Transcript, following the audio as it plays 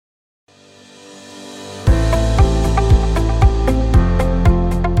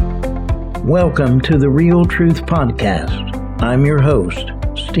Welcome to the Real Truth Podcast. I'm your host,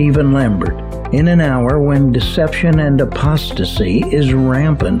 Stephen Lambert. In an hour when deception and apostasy is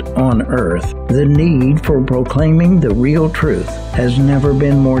rampant on earth, the need for proclaiming the real truth has never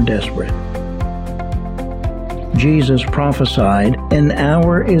been more desperate. Jesus prophesied, "An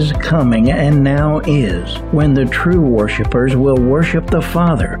hour is coming and now is, when the true worshipers will worship the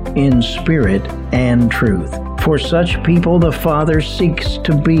Father in spirit and truth. For such people the Father seeks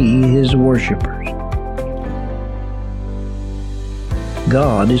to be His worshipers."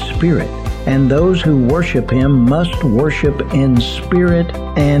 God is spirit, and those who worship Him must worship in spirit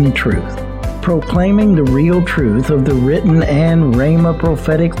and truth. Proclaiming the real truth of the written and Rhema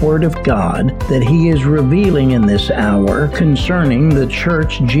prophetic Word of God that He is revealing in this hour concerning the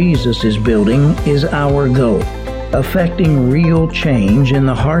church Jesus is building is our goal. Affecting real change in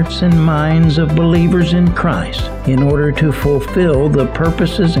the hearts and minds of believers in Christ in order to fulfill the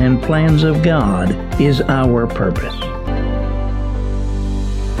purposes and plans of God is our purpose.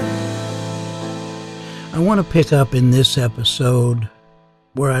 I want to pick up in this episode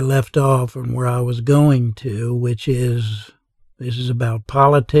where I left off and where I was going to, which is, this is about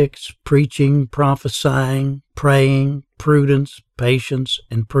politics, preaching, prophesying, praying, prudence, patience,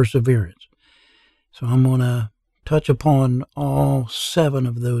 and perseverance. So I'm going to touch upon all 7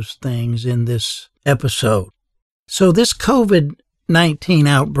 of those things in this episode. So this COVID-19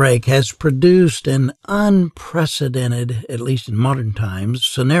 outbreak has produced an unprecedented, at least in modern times,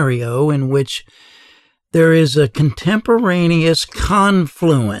 scenario in which there is a contemporaneous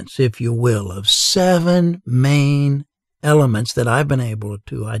confluence, if you will, of 7 main elements that I've been able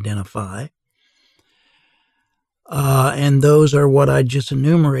to identify. And those are what I just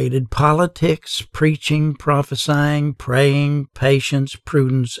enumerated: politics, preaching, prophesying, praying, patience,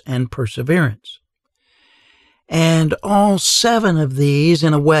 prudence, and perseverance. And all 7 of these,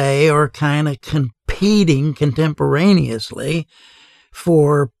 in a way, are kind of competing contemporaneously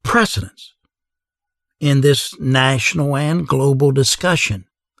for precedence in this national and global discussion,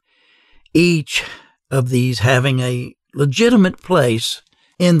 each of these having a legitimate place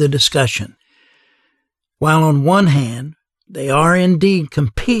in the discussion. While on one hand, they are indeed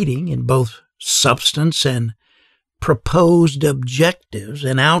competing in both substance and proposed objectives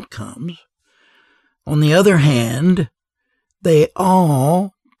and outcomes, on the other hand, they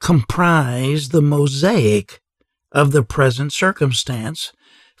all comprise the mosaic of the present circumstance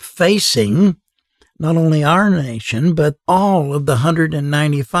facing not only our nation, but all of the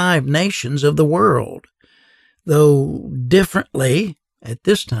 195 nations of the world, though differently at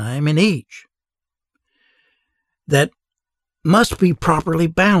this time in each, that must be properly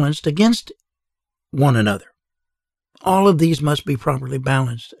balanced against one another. All of these must be properly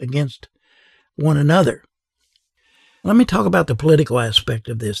balanced against one another. Let me talk about the political aspect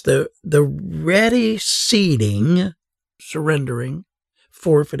of this. The ready ceding, surrendering,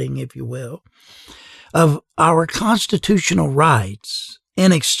 forfeiting, if you will, of our constitutional rights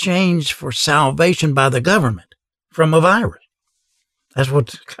in exchange for salvation by the government from a virus. That's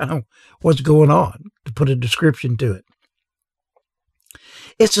what's going on, to put a description to it.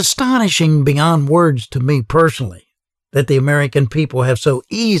 It's astonishing beyond words to me personally that the American people have so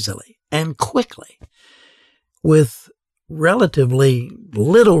easily and quickly, with relatively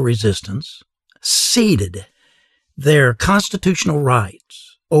little resistance, ceded their constitutional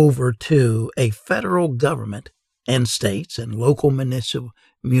rights over to a federal government and states and local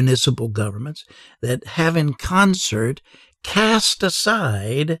municipal governments that have in concert cast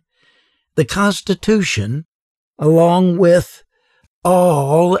aside the Constitution along with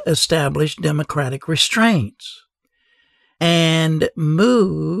all established democratic restraints and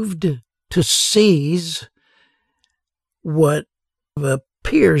moved to seize what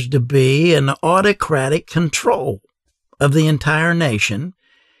appears to be an autocratic control of the entire nation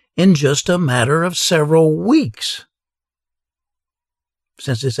in just a matter of several weeks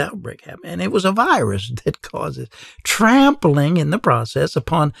since this outbreak happened. And it was a virus that causes trampling in the process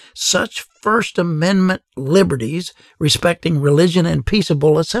upon such First Amendment liberties respecting religion and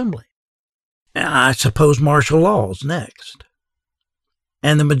peaceable assembly. I suppose martial law's next.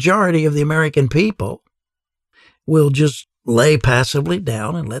 And the majority of the American people will just lay passively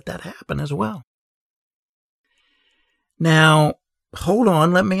down and let that happen as well. Now, hold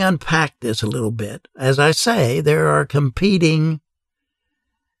on, let me unpack this a little bit. As I say, there are competing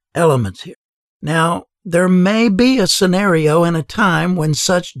elements here. Now, there may be a scenario and a time when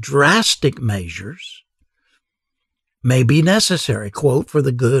such drastic measures may be necessary, quote, for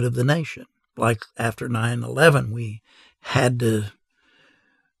the good of the nation. Like after 9/11, we had to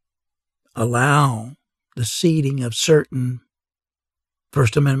allow the seating of certain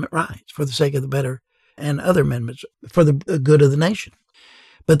First Amendment rights for the sake of the better and other amendments for the good of the nation.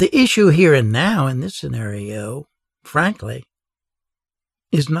 But the issue here and now in this scenario, frankly,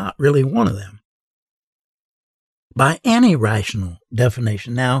 is not really one of them. By any rational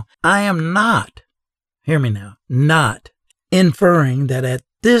definition. Now, I am not, hear me now, not inferring that at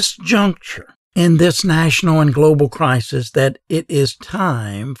this juncture, in this national and global crisis, that it is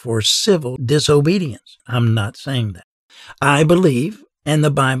time for civil disobedience. I'm not saying that. I believe, and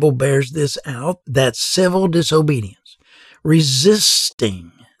the Bible bears this out, that civil disobedience,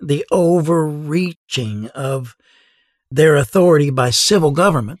 resisting the overreaching of their authority by civil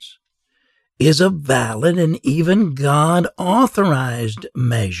governments, is a valid and even God-authorized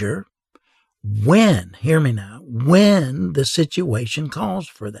measure when, hear me now, when the situation calls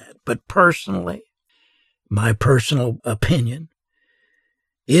for that. But personally, my personal opinion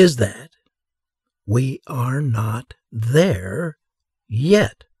is that we are not there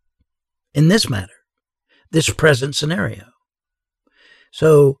yet in this matter, this present scenario.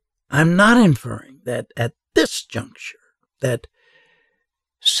 So I'm not inferring that at this juncture that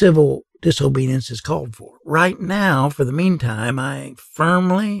civil disobedience is called for. Right now, for the meantime, I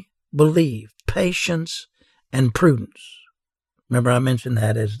firmly believe patience and prudence. Remember, I mentioned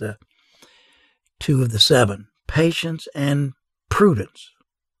that as the 2 of the 7. Patience and prudence.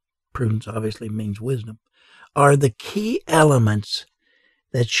 Prudence obviously means wisdom. Are the key elements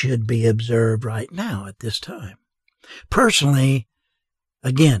that should be observed right now at this time. Personally,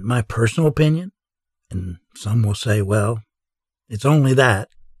 again, my personal opinion, and some will say, well, it's only that,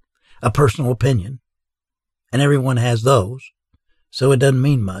 a personal opinion, and everyone has those, so it doesn't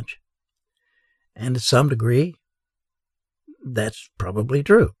mean much. And to some degree, that's probably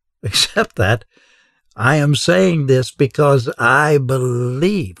true, except that I am saying this because I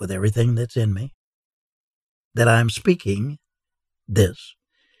believe with everything that's in me that I'm speaking this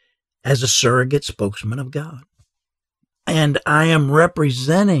as a surrogate spokesman of God. And I am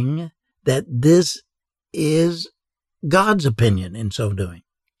representing that this is God's opinion in so doing.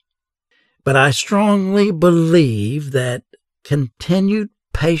 But I strongly believe that continued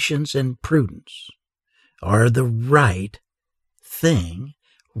patience and prudence are the right thing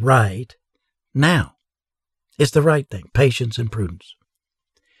right now. It's the right thing, patience and prudence.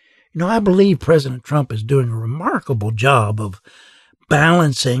 I believe President Trump is doing a remarkable job of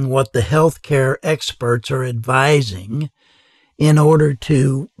balancing what the healthcare experts are advising in order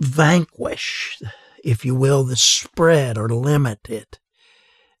to vanquish, if you will, the spread or limit it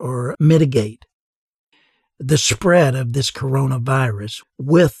or mitigate the spread of this coronavirus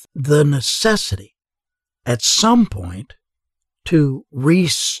with the necessity at some point to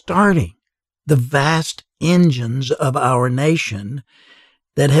restarting the vast engines of our nation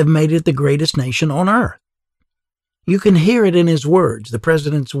that have made it the greatest nation on earth. You can hear it in his words, the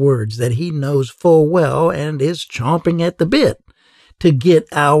president's words, that he knows full well and is chomping at the bit to get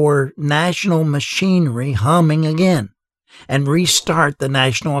our national machinery humming again and restart the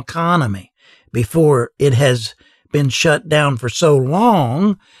national economy before it has been shut down for so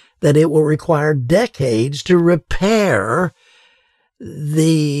long that it will require decades to repair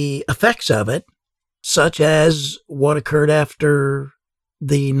the effects of it, such as what occurred after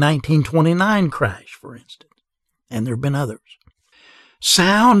the 1929 crash, for instance, and there have been others.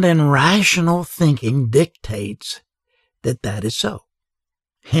 Sound and rational thinking dictates that that is so.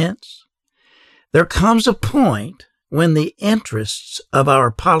 Hence, there comes a point when the interests of our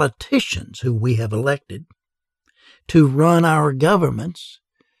politicians who we have elected to run our governments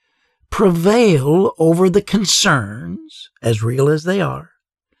prevail over the concerns, as real as they are,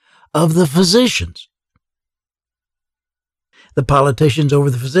 of the physicians. The politicians over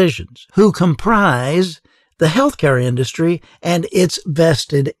the physicians, who comprise the healthcare industry and its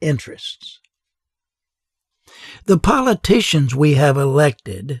vested interests. The politicians we have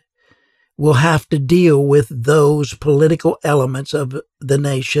elected will have to deal with those political elements of the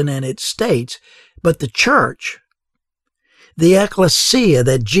nation and its states, but the church, the ecclesia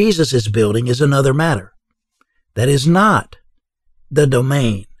that Jesus is building, is another matter. That is not the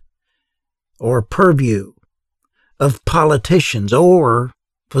domain or purview of politicians or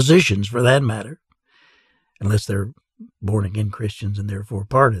physicians, for that matter, unless they're born-again Christians and therefore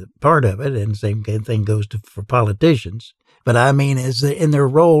part of it, and the same thing goes for politicians. But I mean as in their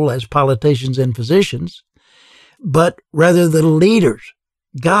role as politicians and physicians, but rather the leaders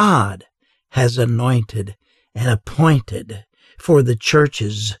God has anointed and appointed for the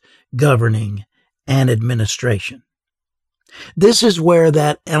church's governing and administration. This is where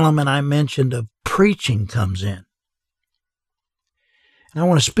that element I mentioned of preaching comes in. And I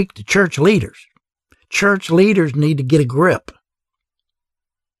want to speak to church leaders. Church leaders need to get a grip.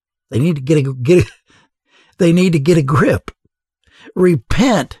 They need to they need to get a grip.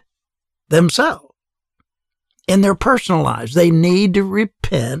 Repent themselves. In their personal lives, they need to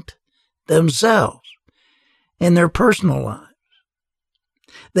repent themselves in their personal lives.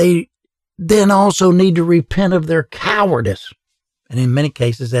 They then also need to repent of their cowardice. And in many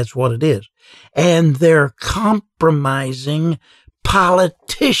cases, that's what it is. And their compromising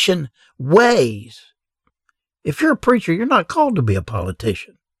politician ways. If you're a preacher, you're not called to be a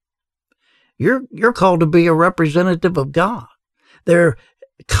politician. You're called to be a representative of God. They're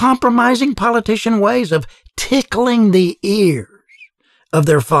compromising politician ways of tickling the ears of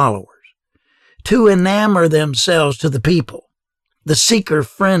their followers to enamor themselves to the people. The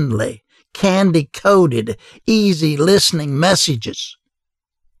seeker-friendly, candy-coated, easy-listening messages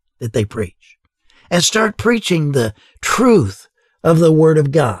that they preach. And start preaching the truth of the Word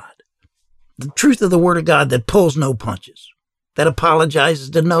of God. The truth of the Word of God that pulls no punches, that apologizes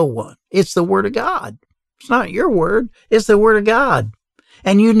to no one. It's the Word of God. It's not your word. It's the Word of God.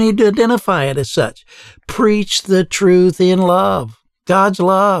 And you need to identify it as such. Preach the truth in love. God's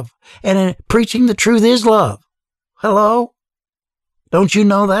love. And preaching the truth is love. Hello? Don't you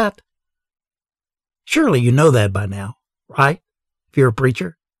know that? Surely you know that by now, right? If you're a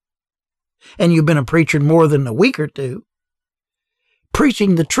preacher. And you've been a preacher more than a week or two.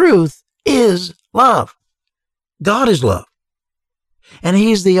 Preaching the truth is love. God is love. And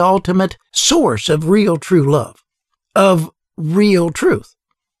He's the ultimate source of real true love, of real truth.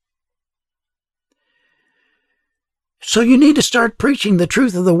 So you need to start preaching the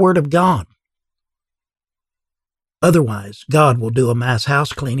truth of the Word of God. Otherwise, God will do a mass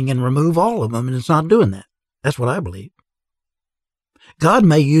house cleaning and remove all of them, and it's not doing that. That's what I believe. God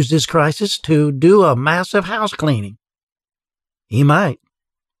may use this crisis to do a massive house cleaning. He might.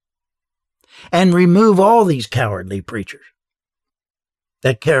 And remove all these cowardly preachers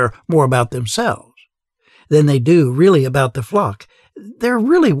that care more about themselves than they do really about the flock. They're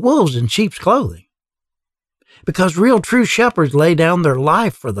really wolves in sheep's clothing. Because real true shepherds lay down their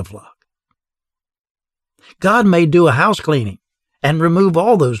life for the flock. God may do a house cleaning and remove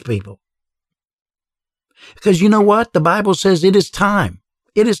all those people. Because you know what? The Bible says it is time.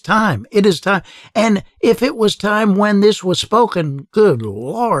 It is time. It is time. And if it was time when this was spoken, good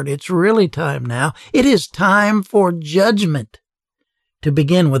Lord, it's really time now. It is time for judgment to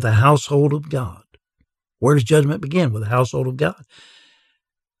begin with the household of God. Where does judgment begin? With the household of God.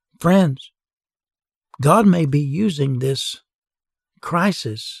 Friends, God may be using this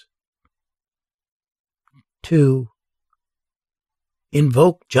crisis to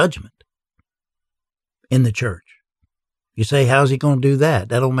invoke judgment in the church. You say, how's He going to do that?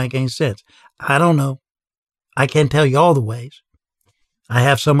 That don't make any sense. I don't know. I can't tell you all the ways. I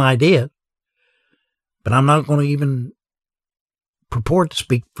have some idea, but I'm not going to even purport to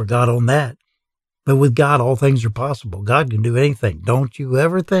speak for God on that. But with God, all things are possible. God can do anything. Don't you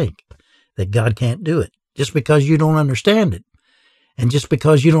ever think that God can't do it just because you don't understand it. And just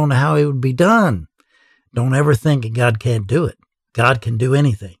because you don't know how it would be done, don't ever think that God can't do it. God can do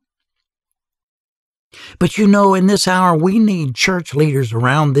anything. But you know, in this hour, we need church leaders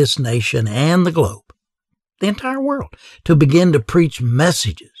around this nation and the globe, the entire world, to begin to preach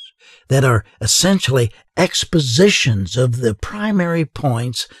messages that are essentially expositions of the primary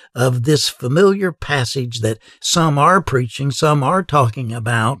points of this familiar passage that some are preaching, some are talking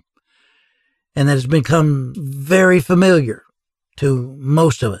about, and that has become very familiar to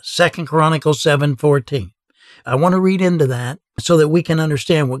most of us. 2 Chronicles 7:14. I want to read into that so that we can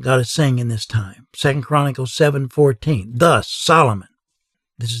understand what God is saying in this time. 2 Chronicles 7:14. Thus Solomon,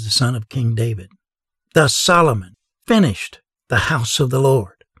 this is the son of King David, thus Solomon finished the house of the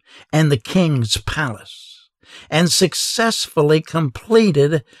Lord and the king's palace, and successfully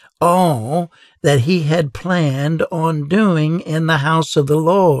completed all that he had planned on doing in the house of the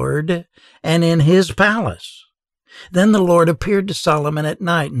Lord and in his palace. Then the Lord appeared to Solomon at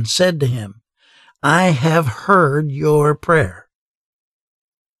night and said to him, I have heard your prayer.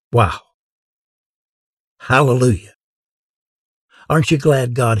 Wow. Hallelujah. Aren't you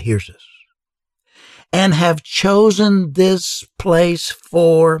glad God hears us? And have chosen this place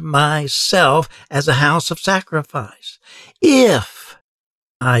for myself as a house of sacrifice. If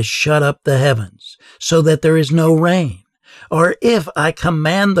I shut up the heavens so that there is no rain, or if I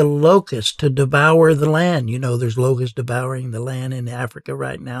command the locust to devour the land. You know, there's locusts devouring the land in Africa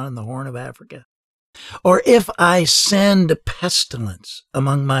right now, in the Horn of Africa. Or if I send pestilence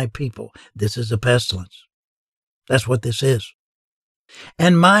among my people. This is a pestilence. That's what this is.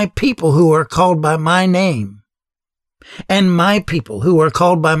 And my people who are called by my name and my people who are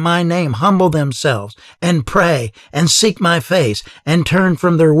called by my name humble themselves and pray and seek my face and turn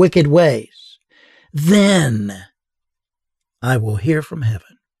from their wicked ways, then I will hear from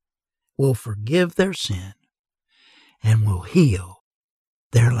heaven, will forgive their sin, and will heal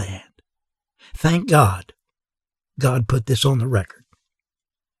their land. Thank God. God put this on the record.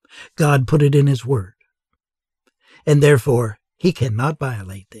 God put it in His Word. And therefore, He cannot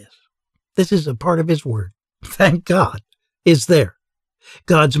violate this. This is a part of His Word. Thank God is there.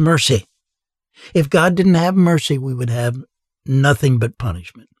 God's mercy. If God didn't have mercy, we would have nothing but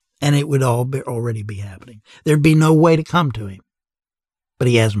punishment. And it would already be happening. There'd be no way to come to Him. But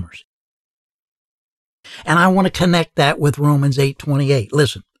He has mercy. And I want to connect that with Romans 8:28.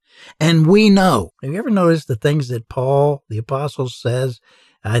 Listen. And we know. Have you ever noticed the things that Paul, the apostle, says?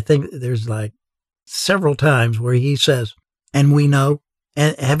 I think there's like several times where he says, and we know.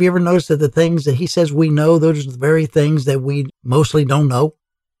 And have you ever noticed that the things that he says we know, those are the very things that we mostly don't know?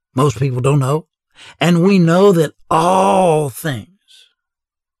 Most people don't know. And we know that all things.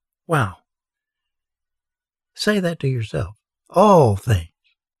 Wow. Say that to yourself. All things.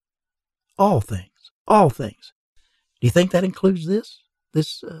 All things. All things. Do you think that includes this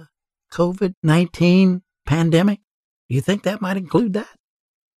COVID-19 pandemic? Do you think that might include that?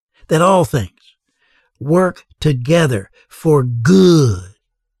 That all things work together for good.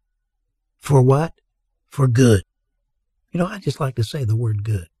 For what? For good. I just like to say the word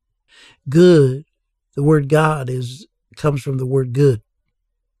good. Good, the word God comes from the word good.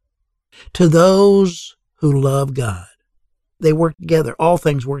 To those who love God. They work together. All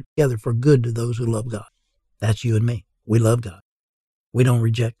things work together for good to those who love God. That's you and me. We love God. We don't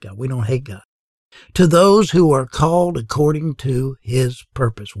reject God. We don't hate God. To those who are called according to His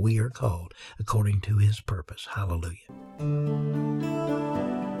purpose. We are called according to His purpose. Hallelujah.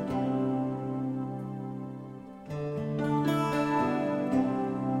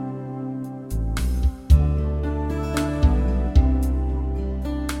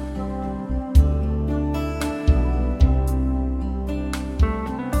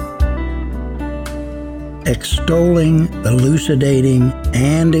 Extolling, elucidating,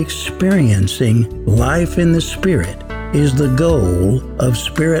 and experiencing life in the Spirit is the goal of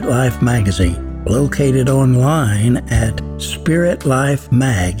Spirit Life Magazine, located online at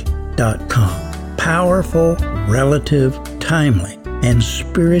spiritlifemag.com. Powerful, relative, timely, and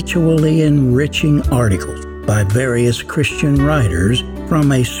spiritually enriching articles by various Christian writers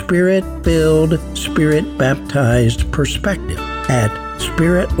from a Spirit-filled, Spirit-baptized perspective at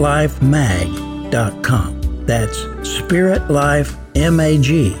spiritlifemag.com. That's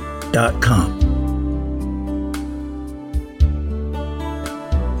spiritlifemag.com.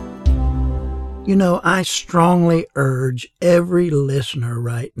 I strongly urge every listener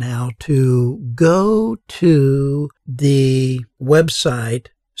right now to go to the website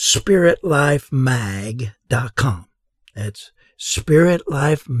spiritlifemag.com. That's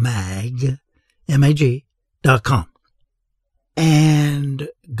spiritlifemag.com. And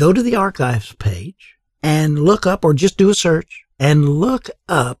go to the archives page and look up, or just do a search, and look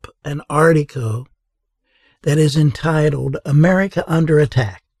up an article that is entitled America Under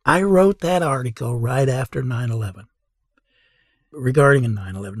Attack. I wrote that article right after 9/11, regarding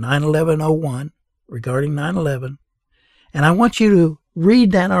 9/11, 9/11-01, regarding 9/11. And I want you to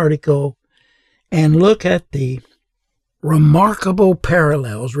read that article and look at the remarkable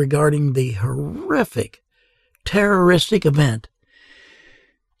parallels regarding the horrific terroristic event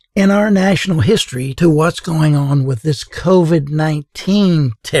in our national history to what's going on with this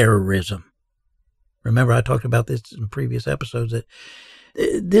COVID-19 terrorism. Remember, I talked about this in previous episodes, that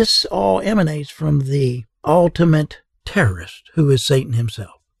this all emanates from the ultimate terrorist, who is Satan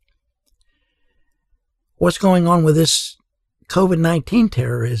himself. What's going on with this COVID-19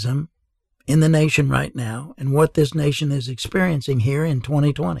 terrorism in the nation right now, and what this nation is experiencing here in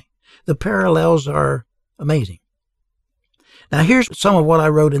 2020. The parallels are amazing. Now, here's some of what I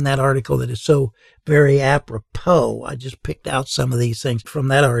wrote in that article that is so very apropos. I just picked out some of these things from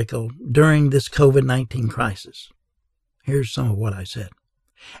that article during this COVID-19 crisis. Here's some of what I said.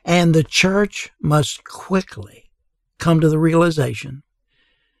 And the church must quickly come to the realization,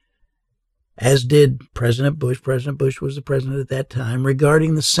 as did President Bush. President Bush was the president at that time,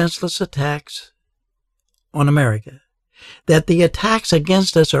 regarding the senseless attacks on America, that the attacks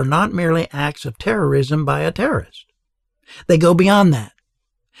against us are not merely acts of terrorism by a terrorist. They go beyond that.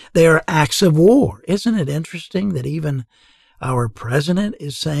 They are acts of war. Isn't it interesting that even our president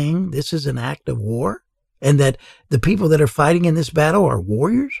is saying this is an act of war, and that the people that are fighting in this battle are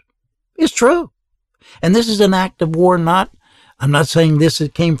warriors? It's true. And this is an act of war not I'm not saying this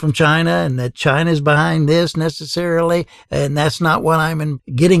came from China and that China is behind this necessarily, and that's not what I'm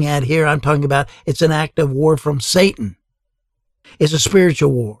getting at here. I'm talking about it's an act of war from Satan. It's a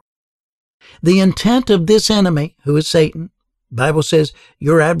spiritual war. The intent of this enemy, who is Satan, the Bible says,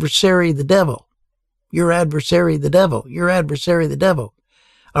 your adversary, the devil. Your adversary, the devil. Your adversary, the devil.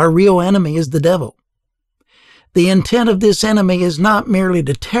 Our real enemy is the devil. The intent of this enemy is not merely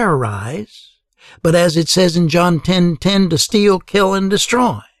to terrorize, but as it says in John 10:10, to steal, kill, and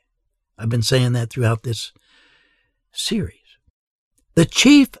destroy. I've been saying that throughout this series. The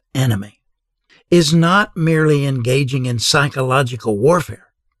chief enemy is not merely engaging in psychological warfare.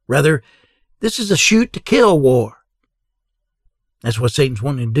 Rather, this is a shoot-to-kill war. That's what Satan's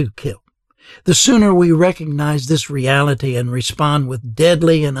wanting to do, kill. The sooner we recognize this reality and respond with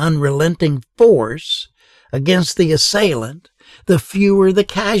deadly and unrelenting force against the assailant, the fewer the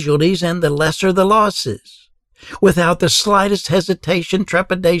casualties and the lesser the losses. Without the slightest hesitation,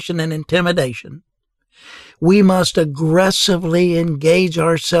 trepidation, and intimidation, we must aggressively engage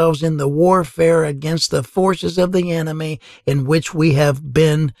ourselves in the warfare against the forces of the enemy in which we have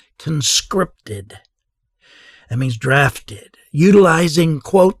been conscripted. That means drafted, utilizing,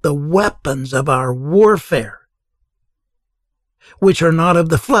 quote, the weapons of our warfare, which are not of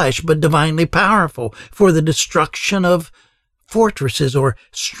the flesh, but divinely powerful for the destruction of fortresses or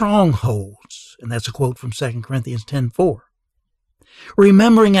strongholds. And that's a quote from 2 Corinthians 10:4.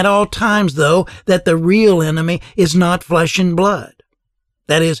 Remembering at all times, though, that the real enemy is not flesh and blood.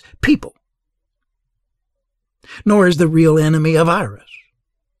 That is, people. Nor is the real enemy a virus.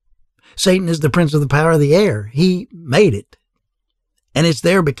 Satan is the prince of the power of the air. He made it. And it's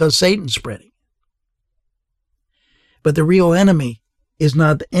there because Satan's spreading. But the real enemy is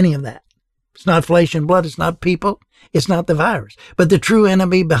not any of that. It's not flesh and blood. It's not people. It's not the virus. But the true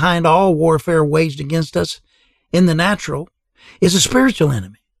enemy behind all warfare waged against us in the natural is a spiritual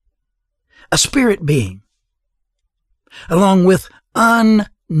enemy, a spirit being, along with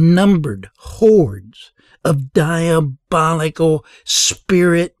unnumbered hordes of diabolical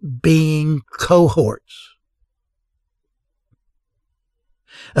spirit being cohorts.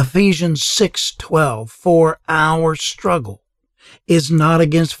 Ephesians 6:12, for our struggle is not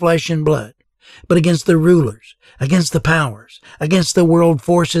against flesh and blood, but against the rulers, against the powers, against the world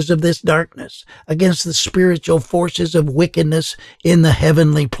forces of this darkness, against the spiritual forces of wickedness in the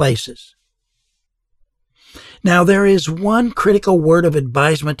heavenly places. Now, there is one critical word of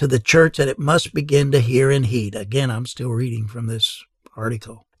advisement to the church that it must begin to hear and heed. Again, I'm still reading from this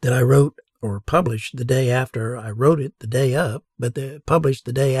article that I wrote or published the day after. I wrote it the day up, but published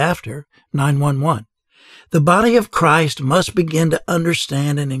the day after 9/11. The body of Christ must begin to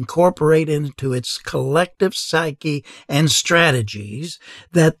understand and incorporate into its collective psyche and strategies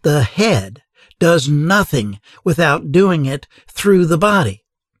that the head does nothing without doing it through the body.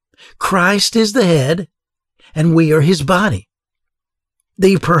 Christ is the head, and we are his body.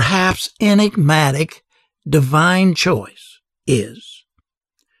 The perhaps enigmatic divine choice is,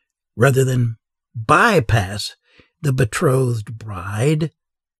 rather than bypass the betrothed bride,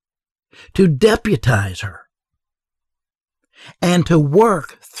 to deputize her and to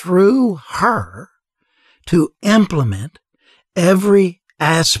work through her to implement every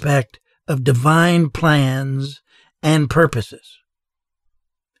aspect of divine plans and purposes.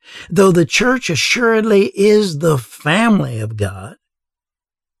 Though the church assuredly is the family of God,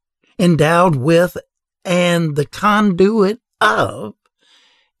 endowed with and the conduit of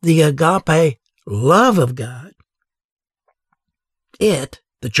the agape love of God, it,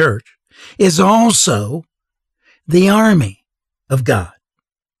 the church, is also the army of God,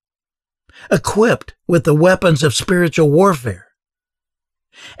 equipped with the weapons of spiritual warfare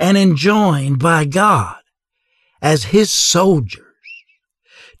and enjoined by God as his soldiers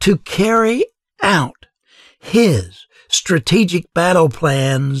to carry out his strategic battle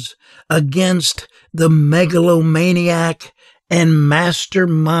plans against the megalomaniac and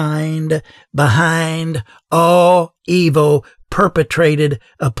mastermind behind all evil perpetrated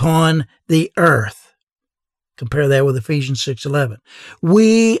upon the earth. Compare that with Ephesians 6:11.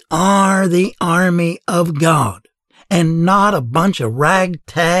 We are the army of God, and not a bunch of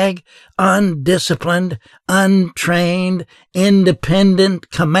ragtag, undisciplined, untrained, independent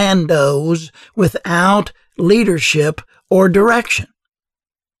commandos without leadership or direction.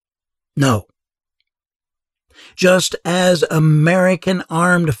 No. Just as American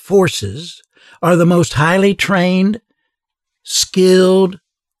armed forces are the most highly trained, skilled,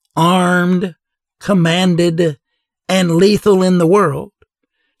 armed, commanded, and lethal in the world,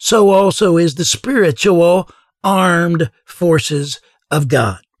 so also is the spiritual armed forces of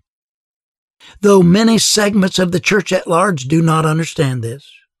God. Though many segments of the church at large do not understand this,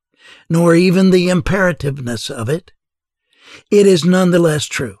 nor even the imperativeness of it, it is nonetheless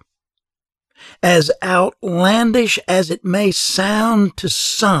true. As outlandish as it may sound to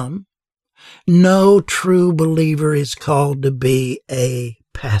some, no true believer is called to be a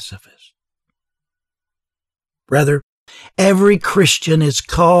pacifist. Rather, every Christian is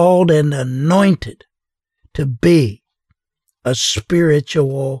called and anointed to be a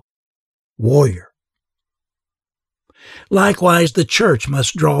spiritual warrior. Likewise, the church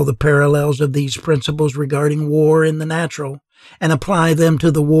must draw the parallels of these principles regarding war in the natural and apply them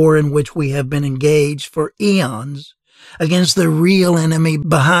to the war in which we have been engaged for eons against the real enemy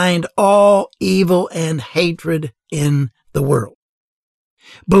behind all evil and hatred in the world.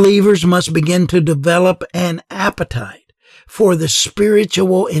 Believers must begin to develop an appetite for the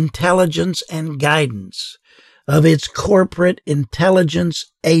spiritual intelligence and guidance of its corporate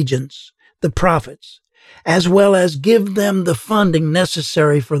intelligence agents, the prophets, as well as give them the funding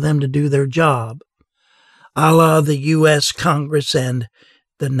necessary for them to do their job, a la the U.S. Congress and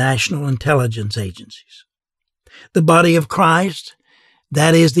the national intelligence agencies. The body of Christ,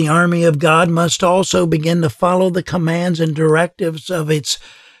 that is the army of God, must also begin to follow the commands and directives of its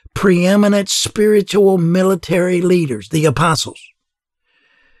preeminent spiritual military leaders, the apostles,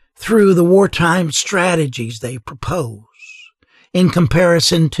 through the wartime strategies they propose in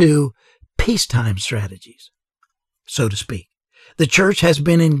comparison to peacetime strategies, so to speak. The church has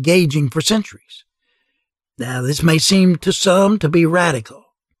been engaging for centuries. Now, this may seem to some to be radical,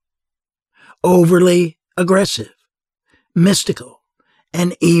 overly aggressive, mystical,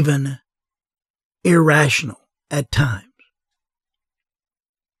 and even irrational at times.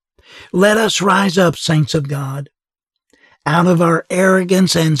 Let us rise up, saints of God, out of our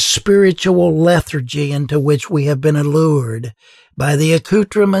arrogance and spiritual lethargy into which we have been allured by the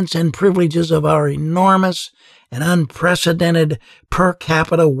accoutrements and privileges of our enormous and unprecedented per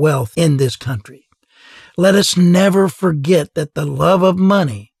capita wealth in this country. Let us never forget that the love of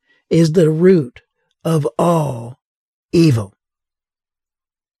money is the root of all evil.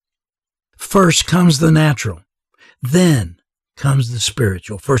 First comes the natural, then comes the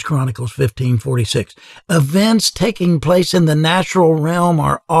spiritual. 1 Chronicles 15:46. Events taking place in the natural realm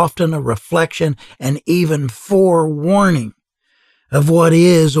are often a reflection and even forewarning of what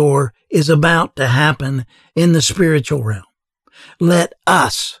is or is about to happen in the spiritual realm. Let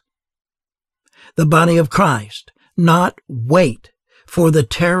us, the body of Christ, not wait for the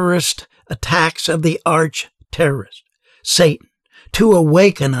terrorist attacks of the arch-terrorist, Satan, to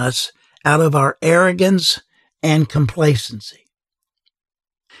awaken us out of our arrogance and complacency.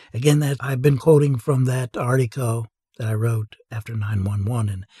 Again, that I've been quoting from that article that I wrote after 9/11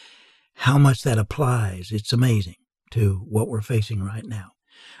 and how much that applies. It's amazing to what we're facing right now.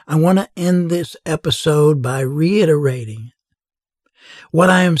 I want to end this episode by reiterating what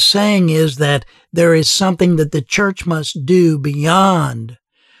I am saying is that there is something that the church must do beyond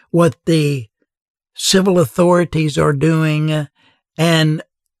what the civil authorities are doing and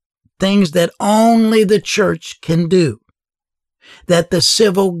things that only the church can do. That the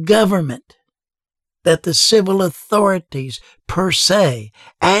civil government, that the civil authorities per se,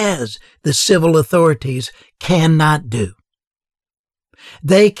 as the civil authorities, cannot do.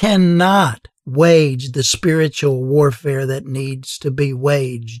 They cannot wage the spiritual warfare that needs to be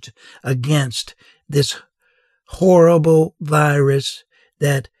waged against this horrible virus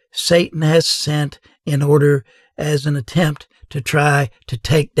that Satan has sent in order as an attempt to try to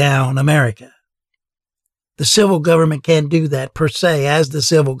take down America. The civil government can't do that per se as the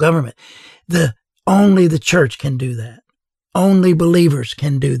civil government. Only the church can do that. Only believers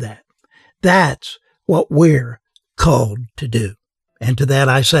can do that. That's what we're called to do. And to that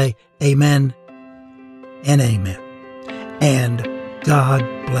I say amen and amen. And God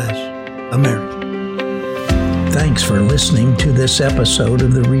bless America. Thanks for listening to this episode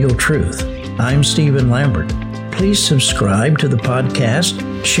of The Real Truth. I'm Stephen Lambert. Please subscribe to the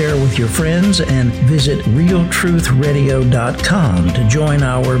podcast, share with your friends, and visit realtruthradio.com to join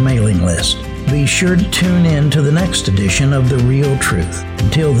our mailing list. Be sure to tune in to the next edition of The Real Truth.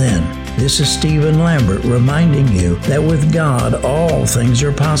 Until then, this is Stephen Lambert reminding you that with God all things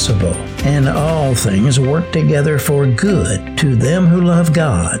are possible, and all things work together for good to them who love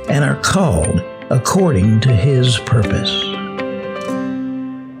God and are called according to His purpose.